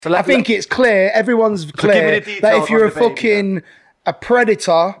So I think it's clear, everyone's clear, that if you're a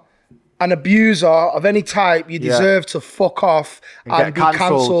predator, an abuser of any type, you deserve to fuck off and be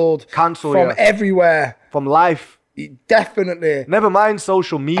cancelled from everywhere. From life. Definitely. Never mind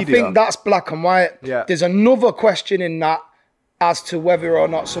social media. I think that's black and white. Yeah. There's another question in that as to whether or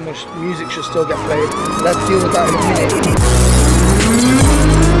not so much music should still get played. Let's deal with that in a minute.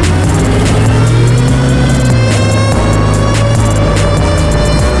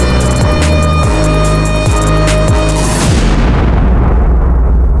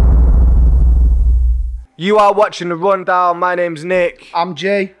 You are watching The Rundown. My name's Nick. I'm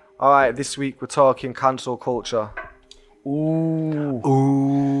Jay. All right, this week we're talking cancel culture. Ooh.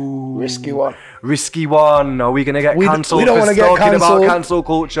 Risky one. Risky one. Are we going to get cancelled? We don't want to get talking cancelled. about cancel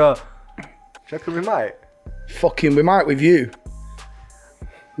culture. Do you reckon we might? We might with you.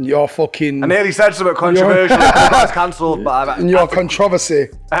 You're fucking... I nearly said something controversial. I got cancelled, but your controversy.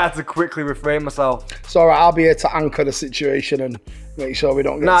 I had to quickly refrain myself. It's all right. I'll be here to anchor the situation and make sure we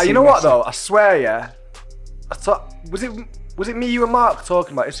don't get... Nah, you know what though? I swear, yeah. Was it me, you and Mark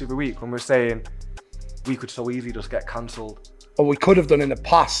talking about this the other week when we were saying we could so easily just get cancelled? Or we could have done in the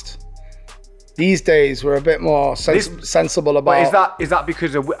past. These days we're a bit more sensible about... But is that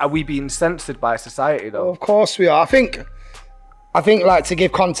because are we being censored by society though? Well, of course we are. I think like to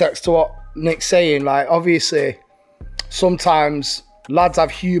give context to what Nick's saying, like obviously sometimes lads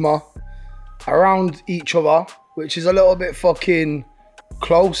have humour around each other, which is a little bit fucking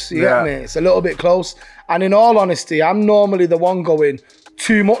close, you get me? It's a little bit close. And in all honesty, I'm normally the one going,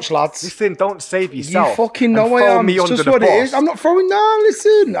 too much, lads. Listen, don't save yourself. You fucking know I am. It's just what it is. I'm not throwing down,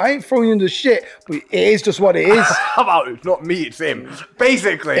 listen. I ain't throwing you under shit, but it is just what it is. How about it? It's not me, it's him.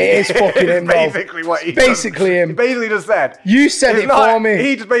 Basically. It is fucking him, bro. Basically what he basically him. He basically just said. You said it for me.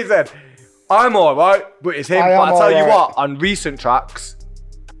 He just basically said, I'm alright, but it's him. But I tell you what, on recent tracks.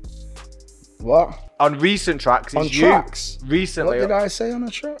 What? On recent tracks, on it's tracks. You. Recently. What did I say on a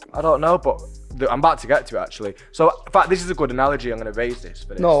track? I don't know, but I'm about to get to it actually. So, in fact, this is a good analogy. I'm going to raise this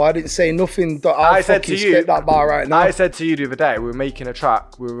for this. No, I didn't say nothing. I said to you, spit that bar right now. I said to you the other day, we were making a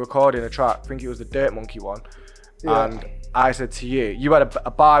track, we were recording a track. I think it was the Dirt Monkey one, and I said to you, you had a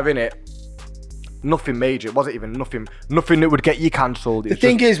bar in it. Nothing major. It wasn't even nothing that would get you cancelled. The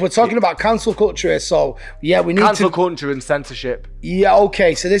thing is, we're talking about cancel culture, so we need cancel culture and censorship. Yeah,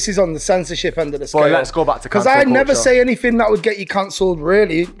 okay. So this is on the censorship end of the scale. But let's go back to cancel culture. Because I never say anything that would get you cancelled,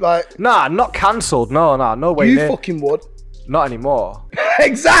 really. Like, nah, not cancelled. No way. You fucking would. Not anymore.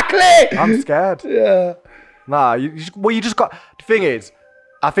 Exactly. I'm scared. Yeah. Nah, you just got. The thing is,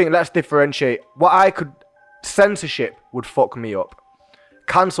 I think let's differentiate. Censorship would fuck me up.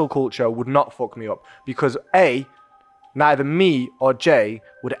 Cancel culture would not fuck me up because neither me or Jay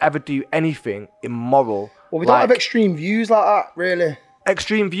would ever do anything immoral. Well, we don't have extreme views like that, really.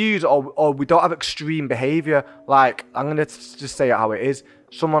 Extreme views or we don't have extreme behaviour. Like, I'm going to just say it how it is.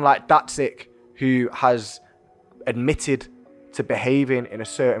 Someone like Datsik who has admitted to behaving in a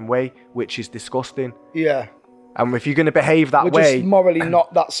certain way, which is disgusting. Yeah. And if you're going to behave that way... We're just morally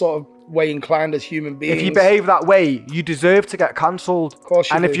not that sort of way inclined as human beings. If you behave that way, you deserve to get cancelled. Of course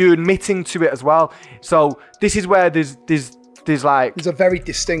you do. And if you're admitting to it as well. So this is where there's like... There's a very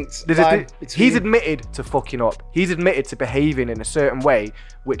distinct line. He's admitted to fucking up. He's admitted to behaving in a certain way,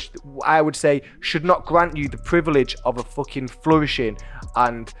 which I would say should not grant you the privilege of a fucking flourishing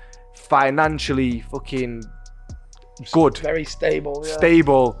and financially fucking good... Very stable, yeah.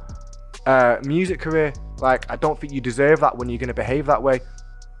 Stable music career. Like, I don't think you deserve that when you're going to behave that way.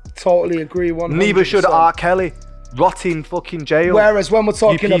 Totally agree. 100%. Neither should R. Kelly. Rotting fucking jail. Whereas when we're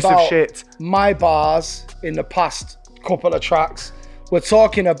talking about shit. my bars in the past couple of tracks, we're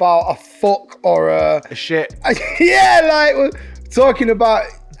talking about a fuck or a shit. Yeah, like we're talking about,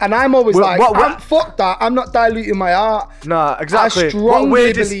 and I'm always fuck that. I'm not diluting my art. Nah, exactly. I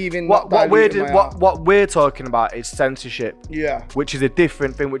strongly believe in what we're talking about is censorship. Yeah. Which is a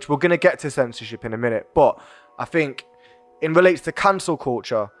different thing, which we're going to get to censorship in a minute. But I think it relates to cancel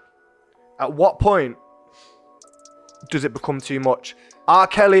culture. At what point does it become too much? R.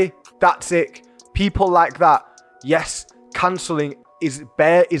 Kelly, Datsik, people like that. Yes, cancelling is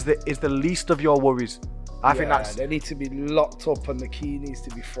the least of your worries. I think they need to be locked up and the key needs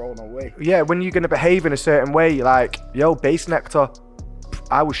to be thrown away. Yeah, when you're gonna behave in a certain way, like Bass Nectar,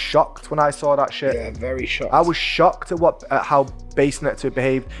 I was shocked when I saw that shit. Yeah, very shocked. I was shocked at how Bass Nectar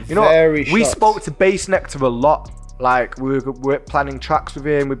behaved. You know, shocked. We spoke to Bass Nectar a lot. Like we're planning tracks with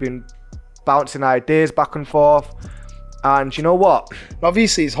him. We've been bouncing ideas back and forth. And you know what?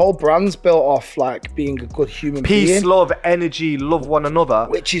 Obviously, his whole brand's built off like being a good human being. Peace, love, energy, love one another.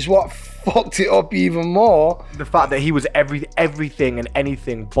 Which is what fucked it up even more. The fact that he was everything and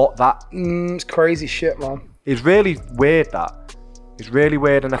anything but that. It's crazy shit, man. It's really weird, that. It's really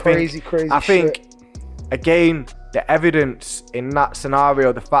weird. And I think, again, the evidence in that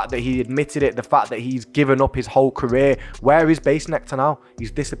scenario, the fact that he admitted it, the fact that he's given up his whole career, where is Bass Nectar now? He's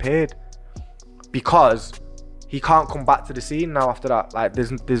disappeared. Because he can't come back to the scene now after that. Like,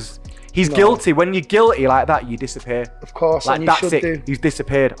 he's guilty. When you're guilty like that, you disappear. Of course, like, and that's you should do. He's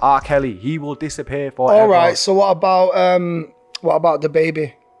disappeared. R. Kelly, he will disappear forever. All right, so what about the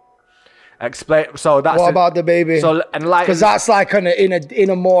baby? Explain. So that's what about the baby? So and like, because that's like in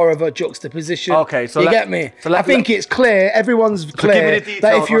a more of a juxtaposition. Okay, so you get me. So I think it's clear. Everyone's clear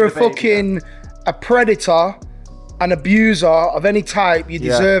that if you're a fucking a predator, an abuser of any type, you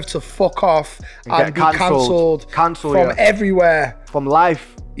deserve to fuck off and be cancelled from everywhere, from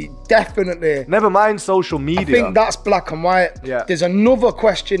life. Definitely. Never mind social media. I think that's black and white. Yeah. There's another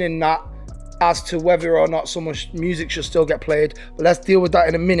question in that as to whether or not someone's music should still get played. But let's deal with that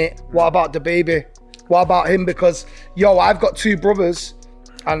in a minute. What about the baby? What about him? Because, I've got 2 brothers,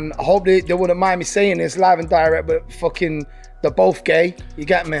 and I hope they wouldn't mind me saying this live and direct, but fucking, they're both gay. You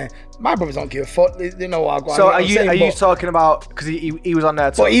get me? My brothers don't give a fuck. They know what I'm going. So are you talking about, because he was on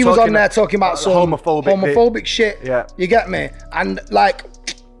there but he was on there talking about some homophobic shit. Yeah. You get me? And like,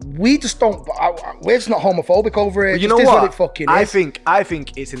 we just don't. We're just not homophobic over it. You know what? What it fucking is. I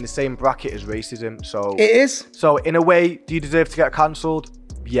think it's in the same bracket as racism. So it is. So in a way, do you deserve to get cancelled?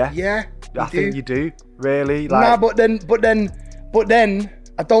 Yeah. Yeah. I think you do. Really. Like, nah, but then.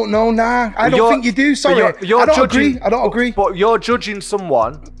 I don't know. Nah, I don't think you do. Sorry, I don't agree. But you're judging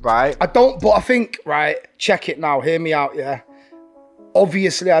someone, right? I don't. But I think, right. Check it now. Hear me out. Yeah.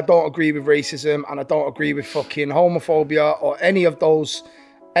 Obviously, I don't agree with racism, and I don't agree with fucking homophobia or any of those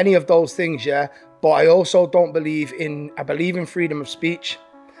things. Yeah. But I also don't believe in. I believe in freedom of speech,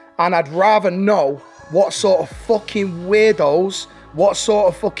 and I'd rather know what sort of fucking weirdos, what sort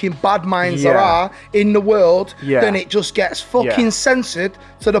of fucking bad minds there are in the world, then it just gets fucking censored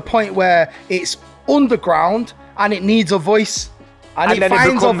to the point where it's underground and it needs a voice. And it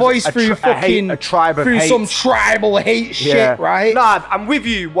finds a voice through fucking a tribe of through hate. some tribal hate shit, right? Nah, I'm with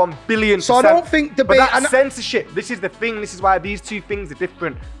you 1 billion %. So I don't think but that's censorship. This is the thing. This is why these 2 things are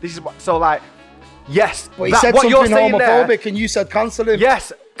different. This is what. So like, yes. But he said something homophobic, and you said cancel him.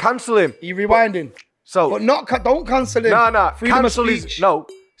 Yes, cancel him. Are you rewinding? But don't cancel him. No. Freedom cancel of speech.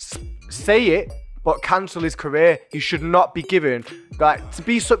 Say it, but cancel his career. He should not be given, like, to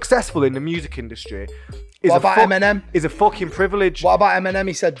be successful in the music industry. What about Eminem? Is a fucking privilege. What about Eminem?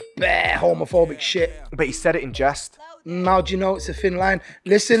 He said bare homophobic shit. But he said it in jest. Now do you know it's a thin line?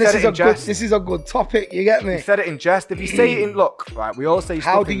 Listen, this is a good topic. You get me? He said it in jest. If you say it in right, we all say.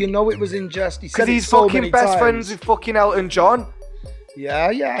 How do you know it was in jest? He said it he's so fucking many best times. friends with fucking Elton John. Yeah,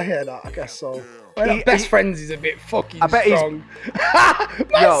 I hear that. I guess so. Well, best friends is a bit fucking strong.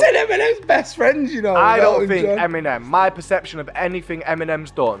 Man said Eminem's best friends, you know. I don't think Eminem, my perception of anything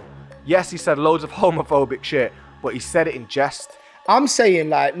Eminem's done, yes, he said loads of homophobic shit, but he said it in jest. I'm saying,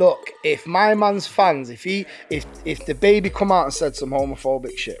 like, look, if my man's fans, if the baby come out and said some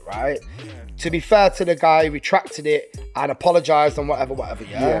homophobic shit, right? To be fair to the guy, retracted it and apologized and whatever,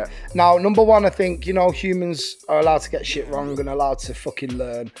 yeah? Now, number one, I think, humans are allowed to get shit wrong and allowed to fucking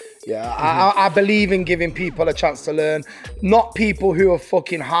learn. Yeah, I believe in giving people a chance to learn, not people who have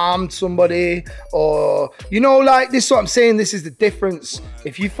fucking harmed somebody or, like, this is what I'm saying, this is the difference.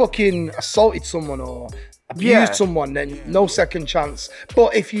 If you fucking assaulted someone or abused someone, then no second chance.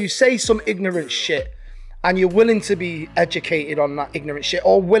 But if you say some ignorant shit, and you're willing to be educated on that ignorant shit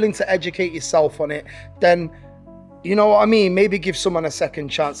or willing to educate yourself on it, then, you know what I mean? Maybe give someone a second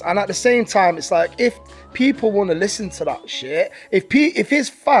chance. And at the same time, it's like, if people want to listen to that shit, if his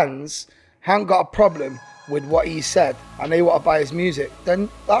fans haven't got a problem with what he said and they want to buy his music, then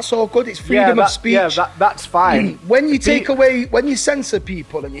that's all good. It's freedom of speech. Yeah, that's fine. When you when you censor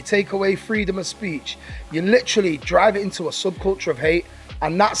people and you take away freedom of speech, you literally drive it into a subculture of hate.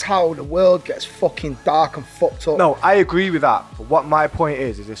 And that's how the world gets fucking dark and fucked up. No, I agree with that. But what my point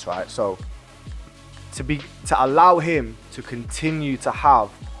is this, right? So to allow him to continue to have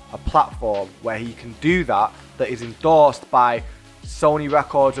a platform where he can do that is endorsed by Sony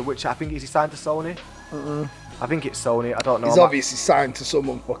Records, of which I think is he signed to Sony? I think it's Sony. I don't know. He's obviously signed to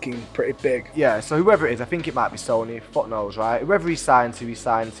someone fucking pretty big. Yeah, so whoever it is, I think it might be Sony. Fuck knows, right? Whoever he's signed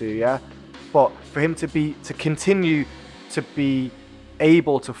to, yeah. But for him to continue to be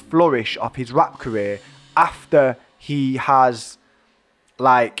able to flourish off his rap career after he has,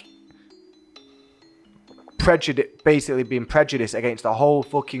 like, basically being prejudiced against a whole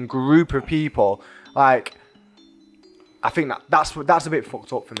fucking group of people. Like, I think that's a bit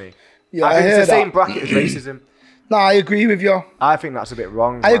fucked up for me. Yeah, I think it's the hear same that. bracket as racism. No, I agree with you. I think that's a bit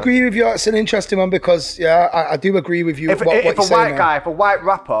wrong. I man. agree with you. It's an interesting one because, I do agree with you. If a white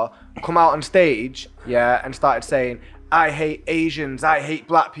rapper come out on stage, and started saying, I hate Asians, I hate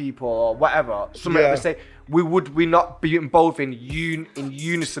black people, or whatever, something they say, would we not be both in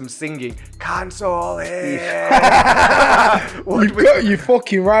unison singing, cancel it? You're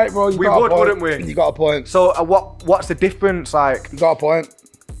fucking right, bro. We would, wouldn't we? You got a point. So what's the difference? Like, You got a point.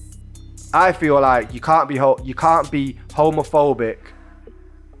 I feel like you can't be homophobic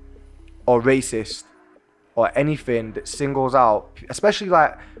or racist or anything that singles out, especially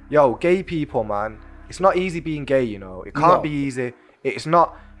like, gay people, man. It's not easy being gay, you know. It can't be easy. It's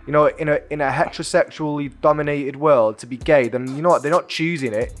not, you know, in a heterosexually dominated world to be gay, then you know what, they're not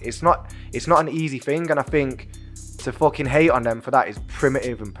choosing it. It's not an easy thing, and I think to fucking hate on them for that is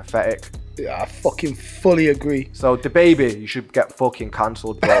primitive and pathetic. Yeah, I fucking fully agree. So the baby, you should get fucking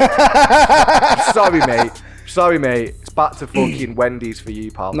cancelled, bro. Sorry, mate. It's back to fucking Wendy's for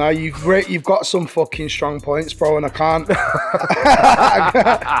you, pal. No, you've got some fucking strong points, bro, and I can't. Back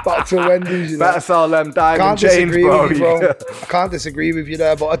to Wendy's, you know. Better sell them diamond Can't chains, disagree bro. with you, bro. I can't disagree with you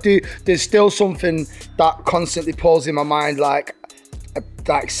there, but I do. There's still something that constantly pulls in my mind, like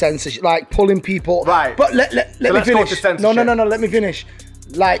censorship, like pulling people. Right. But let me let's go finish. to censorship. No. Let me finish.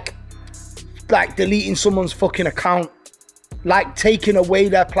 Like deleting someone's fucking account. Like taking away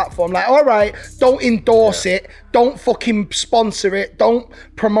their platform. Like, all right, don't endorse it. Don't fucking sponsor it. Don't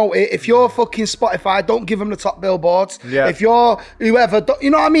promote it. If you're fucking Spotify, don't give them the top billboards. Yeah. If you're whoever,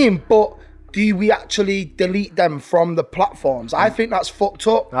 you know what I mean? But do we actually delete them from the platforms? I think that's fucked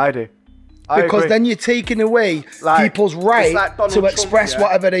up. I do. Because then you're taking away people's right to express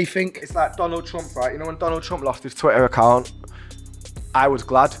whatever they think. It's like Donald Trump, right? You know, when Donald Trump lost his Twitter account, I was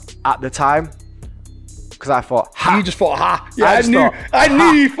glad at the time. Because I thought, ha. You just thought, ha. Yeah, I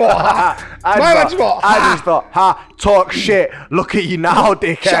knew you thought, ha. I just thought, ha, talk shit. Look at you now,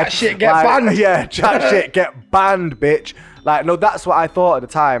 dickhead. Chat shit, get banned. Yeah, chat shit, get banned, bitch. Like, no, that's what I thought at the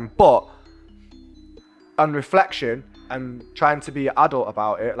time. But on reflection and trying to be an adult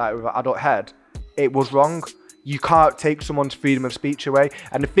about it, like with an adult head, it was wrong. You can't take someone's freedom of speech away.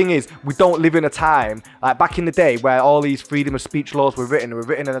 And the thing is, we don't live in a time like back in the day where all these freedom of speech laws were written. They were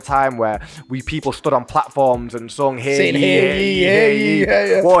written in a time where people stood on platforms and sung "Hear ye."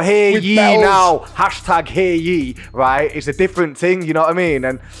 Well, hear ye now. Hashtag hear ye. Right? It's a different thing. You know what I mean?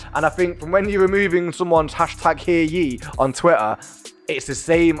 And I think from when you're removing someone's hashtag hear ye on Twitter, it's the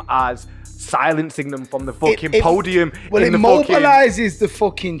same as silencing them from the fucking podium. Well, it mobilizes the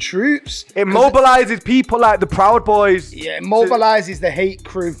fucking troops. It mobilizes people like the Proud Boys. Yeah, it mobilizes the hate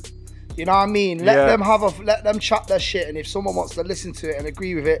crew. You know what I mean? Let them chat their shit, and if someone wants to listen to it and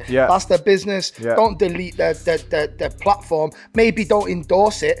agree with it, that's their business. Yeah. Don't delete their platform. Maybe don't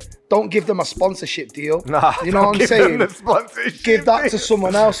endorse it. Don't give them a sponsorship deal. Nah, you know what I'm saying? Give that to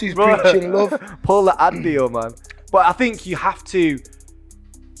someone else who's preaching love. Pull the ad deal, man. But I think you have to.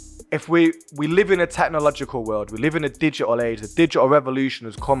 If we live in a technological world, we live in a digital age, the digital revolution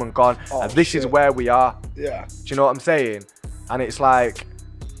has come and gone, and this is where we are. Yeah. Do you know what I'm saying? And it's like,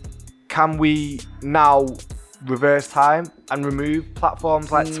 can we now reverse time and remove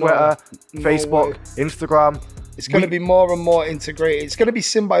platforms like Twitter, Facebook, Instagram? It's going to be more and more integrated. It's going to be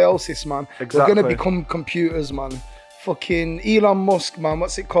symbiosis, man. Exactly. We're going to become computers, man. Fucking Elon Musk, man.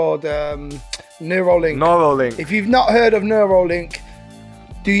 What's it called? Neuralink. If you've not heard of Neuralink,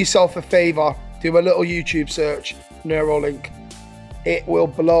 do yourself a favor, do a little YouTube search, Neuralink. It will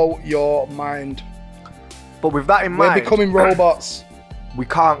blow your mind. But with that in mind, we're becoming robots. We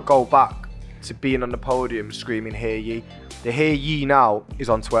can't go back to being on the podium screaming "Hear ye." The "Hear ye" now is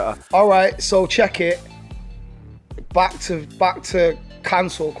on Twitter. All right, so check it. Back to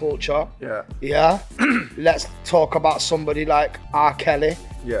cancel culture. Yeah. Let's talk about somebody like R. Kelly.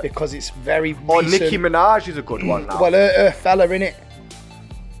 Yeah. Because it's very recent. Or Nicki Minaj is a good one now. Well, her fella, innit?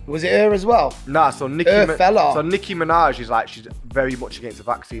 Was it her as well? Nah, so Nicki Minaj is like, she's very much against the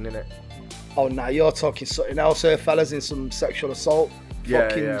vaccine, innit? Oh, nah, you're talking something else. Her fella's in some sexual assault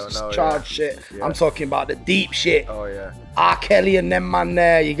charge shit. Yeah. I'm talking about the deep shit. Oh, yeah. R. Kelly and them man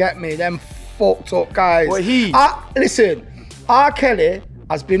there, you get me? Them fucked up guys. Well, listen, R. Kelly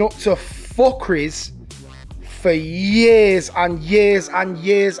has been up to fuckeries for years and years and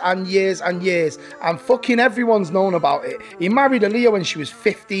years and years and years, and fucking everyone's known about it. He married Aaliyah when she was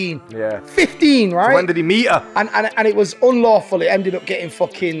 15. Yeah. 15, right? So when did he meet her? And it was unlawful. It ended up getting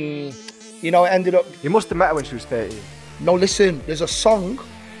fucking, it ended up... You must have met her when she was 13. No, listen, there's a song,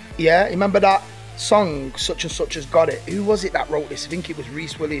 yeah, remember that song such and such has got it. Who was it that wrote this? I think it was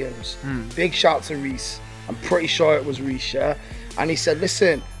Reese Williams. Big shout to Reese. I'm pretty sure it was Reese, yeah. And he said,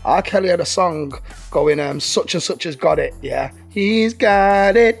 listen, R. Kelly had a song going, such and such has got it, yeah. He's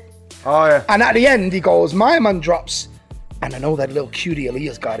got it. Oh, yeah. And at the end, he goes, my man drops, and I know that little cutie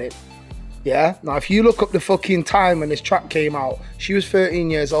Aaliyah's got it. Yeah? Now, if you look up the fucking time when this track came out, she was 13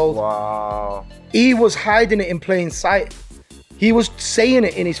 years old. Wow. He was hiding it in plain sight. He was saying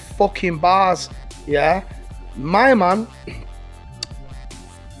it in his fucking bars, yeah? My man,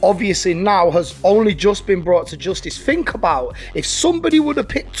 obviously now has only just been brought to justice. Think about if somebody would have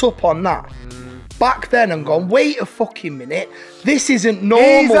picked up on that back then and gone, wait a fucking minute, this isn't normal.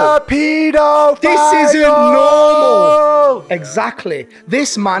 He's a pedophile. This isn't normal. Exactly.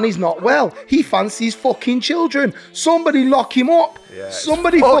 This man is not well. He fancies fucking children. Somebody lock him up. Yeah,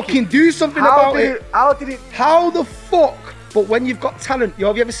 somebody fucking do something about it. How did it? How the fuck? But when you've got talent,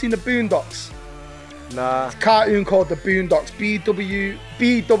 have you ever seen the Boondocks? Nah. It's a cartoon called the Boondocks.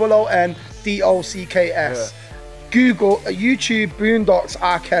 BOONDOCKS. Google YouTube Boondocks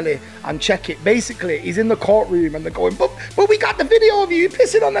R. Kelly and check it. Basically, he's in the courtroom and they're going, but we got the video of you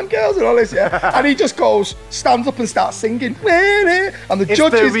pissing on them girls and all this, yeah. And he just goes, stands up and starts singing. And the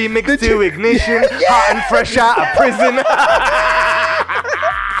judge is the remix to Ignition, hot and fresh out of prison.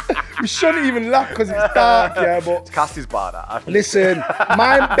 We shouldn't even laugh because it's dark, yeah. But Cassie's bar that. Listen,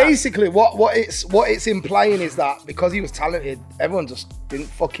 basically what it's implying is that because he was talented, everyone just didn't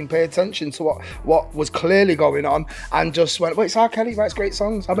fucking pay attention to what was clearly going on and just went, wait, it's R. Kelly, writes great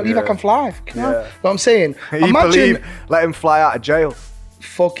songs. I believe I can fly. You know what I'm saying? Imagine, let him fly out of jail.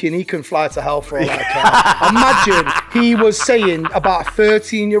 Fucking, he can fly to hell for all I care. Imagine he was saying about a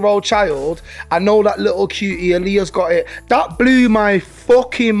 13-year-old child, I know that little cutie Aaliyah's got it. That blew my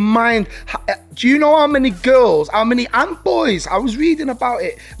fucking mind. Do you know how many girls, and boys, I was reading about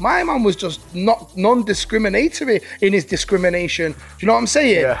it. My man was just not non-discriminatory in his discrimination. Do you know what I'm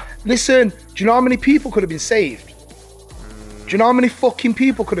saying? Yeah. Listen, do you know how many people could have been saved? Do you know how many fucking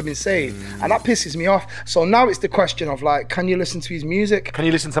people could have been saved? And that pisses me off. So now it's the question of like, can you listen to his music? Can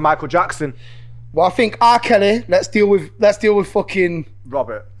you listen to Michael Jackson? Well, I think R. Kelly, let's deal with fucking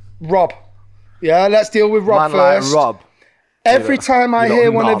Rob. Yeah, let's deal with Rob first. Like Rob. Every time I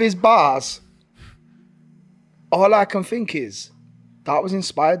hear one of his bars, all I can think is, that was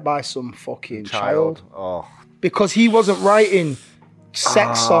inspired by some fucking child. Oh. Because he wasn't writing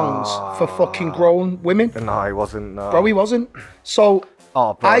sex songs for fucking grown women. No, he wasn't. No. Bro, he wasn't. So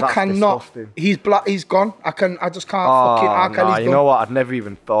bro, I cannot. Disgusting. He's black. He's gone. I just can't fucking. R. Kelly's done. You know what? I'd never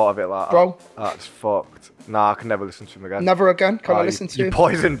even thought of it like that. Bro, that's fucked. Nah, I can never listen to him again. Never again. Can I listen to him? You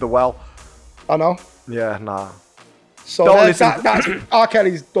poisoned the well. I know. Yeah, nah. So that's R.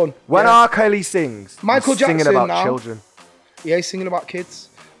 Kelly's done. When R. Kelly sings, Michael Jackson singing about now, children. Yeah, he's singing about kids.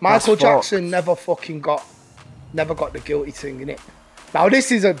 Michael Jackson never got the guilty thing in it. Now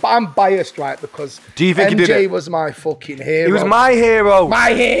I'm biased, right? Because do you think MJ was my fucking hero. He was my hero.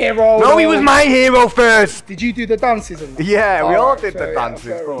 My hero. No, he was my hero first. Did you do the dances and that? Yeah, we all did the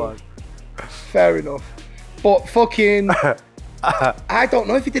dances. Fair enough. But fucking, I don't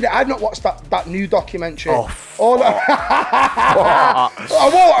know if he did it. I've not watched that new documentary. Oh, I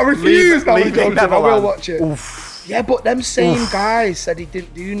won't. I refuse. I will watch it. Oof. Yeah, but them same guys said he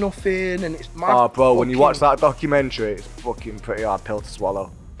didn't do nothing, and it's mad. Oh, bro, when you watch that documentary, it's fucking pretty hard pill to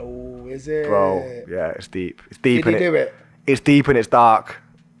swallow. Oh, is it? Bro, yeah, it's deep. It's deep. Did he do it? It's deep and it's dark.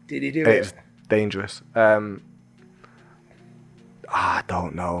 Did he do it? It's dangerous. I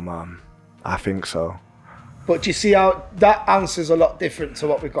don't know, man. I think so. But do you see how that answer's a lot different to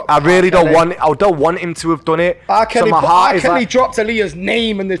what we've got? I don't want him to have done it. R. Kelly dropped Aaliyah's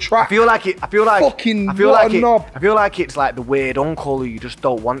name in the track. I feel like it's like the weird uncle who you just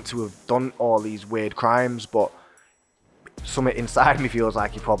don't want to have done all these weird crimes, but something inside me feels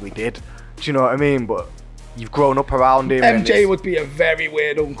like he probably did. Do you know what I mean? But you've grown up around him. MJ would be a very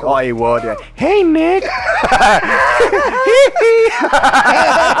weird uncle. Oh, he would. Yeah. Hey, Nick.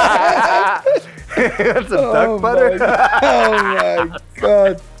 That's a duck butter. Oh my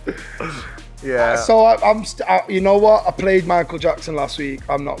god. Yeah. So you know what? I played Michael Jackson last week.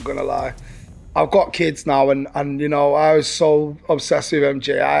 I'm not gonna lie. I've got kids now, and you know I was so obsessed with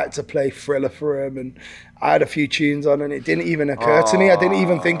MJ. I had to play Thriller for him, and I had a few tunes on, and it didn't even occur to me. I didn't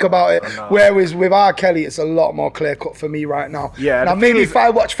even think about it. No. Whereas with R. Kelly, it's a lot more clear cut for me right now. Yeah. Now maybe if I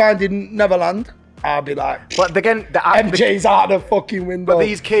watch Finding Neverland, I'll be like, but again, MJ's out the fucking window. But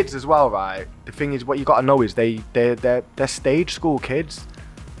these kids as well, right? The thing is, what you got to know is they're stage school kids.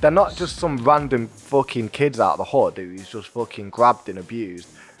 They're not just some random fucking kids out of the hood who's just fucking grabbed and abused.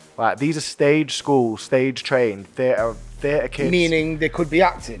 Right, these are stage school, stage trained, theatre kids. Meaning they could be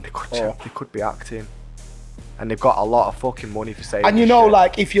acting. They could be acting. And they've got a lot of fucking money for saying And you this know, shit.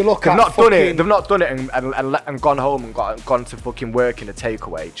 like, if you look They've at not fucking, done it. They've not done it and gone home and gone to fucking work in a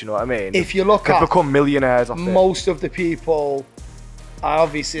takeaway. Do you know what I mean? If you look they've at become millionaires off it. most of the people,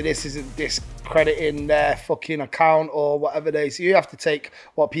 obviously this isn't discrediting their fucking account or whatever they say. You have to take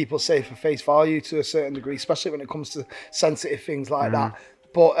what people say for face value to a certain degree, especially when it comes to sensitive things like that.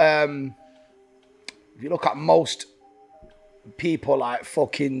 But if you look at most people, like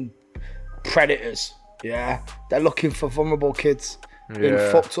fucking predators, yeah, they're looking for vulnerable kids in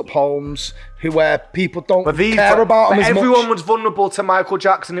fucked up homes where people don't care about them as much. Everyone was vulnerable to Michael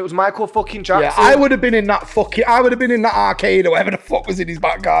Jackson. It was Michael fucking Jackson. Yeah, I would have been in that arcade or whatever the fuck was in his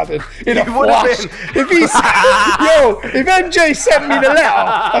back garden in a flash. If MJ sent me the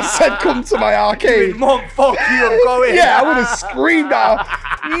letter and said, come to my arcade. Mum, fuck you, I'm going. Yeah, I would have screamed out.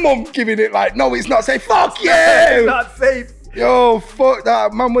 Mum giving it like, no, it's not safe. Fuck you. It's not safe. Yo, fuck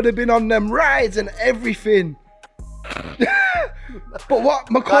that. Man would have been on them rides and everything. But what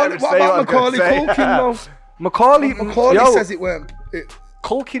about Macaulay Culkin though? Macaulay says it weren't.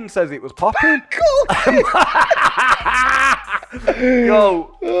 Culkin says it was popping. Culkin.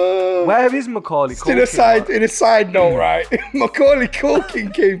 Yo, where is Macaulay Culkin? In a side note, right? Macaulay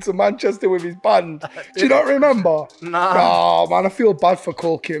Culkin came to Manchester with his band. Do you not remember? Nah. Oh man, I feel bad for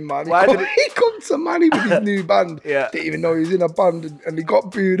Culkin, man. He come to Manny with his new band. Yeah. Didn't even know he was in a band and he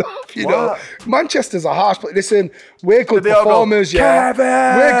got booed off, you know. Manchester's a harsh place. Listen, we're good performers, yeah. Kevin!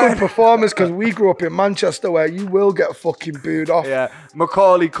 We're good performers because we grew up in Manchester where you will get fucking booed off. Yeah,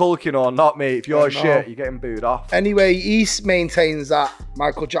 Macaulay Culkin or not, mate. If you're shit, you're getting booed off. Anyway, he maintains that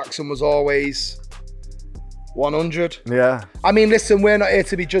Michael Jackson was always 100. Yeah. I mean, listen, we're not here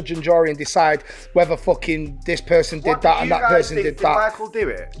to be judge and jury and decide whether fucking this person did that and that person did that. Did Michael do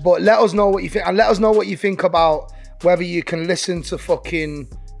it? But let us know what you think, and let us know what you think about whether you can listen to fucking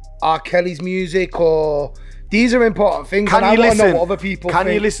R. Kelly's music or... These are important things, and I want to know what other people think.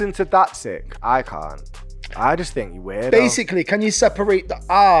 Can you listen to That Sick? I can't. I just think you're weird. Basically, can you separate the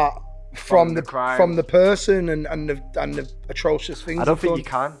art from the person and the atrocious things? I don't think you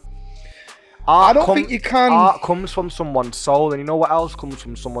can. I don't think you can. Art comes from someone's soul, and you know what else comes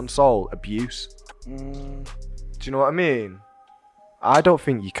from someone's soul? Abuse. Do you know what I mean? I don't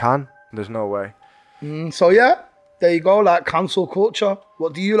think you can. There's no way. So yeah, there you go. Like cancel culture.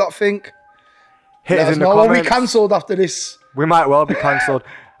 What do you lot think? Hit us in the comments. comments. Are we cancelled after this? We might well be cancelled.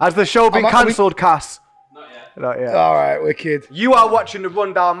 Has the show been cancelled, Cass? Not yet. All right, wicked. You are watching The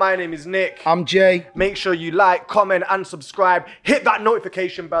Rundown. My name is Nick. I'm Jay. Make sure you like, comment, and subscribe. Hit that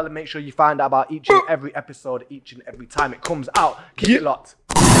notification bell and make sure you find out about each and every episode, each and every time it comes out. Keep it locked.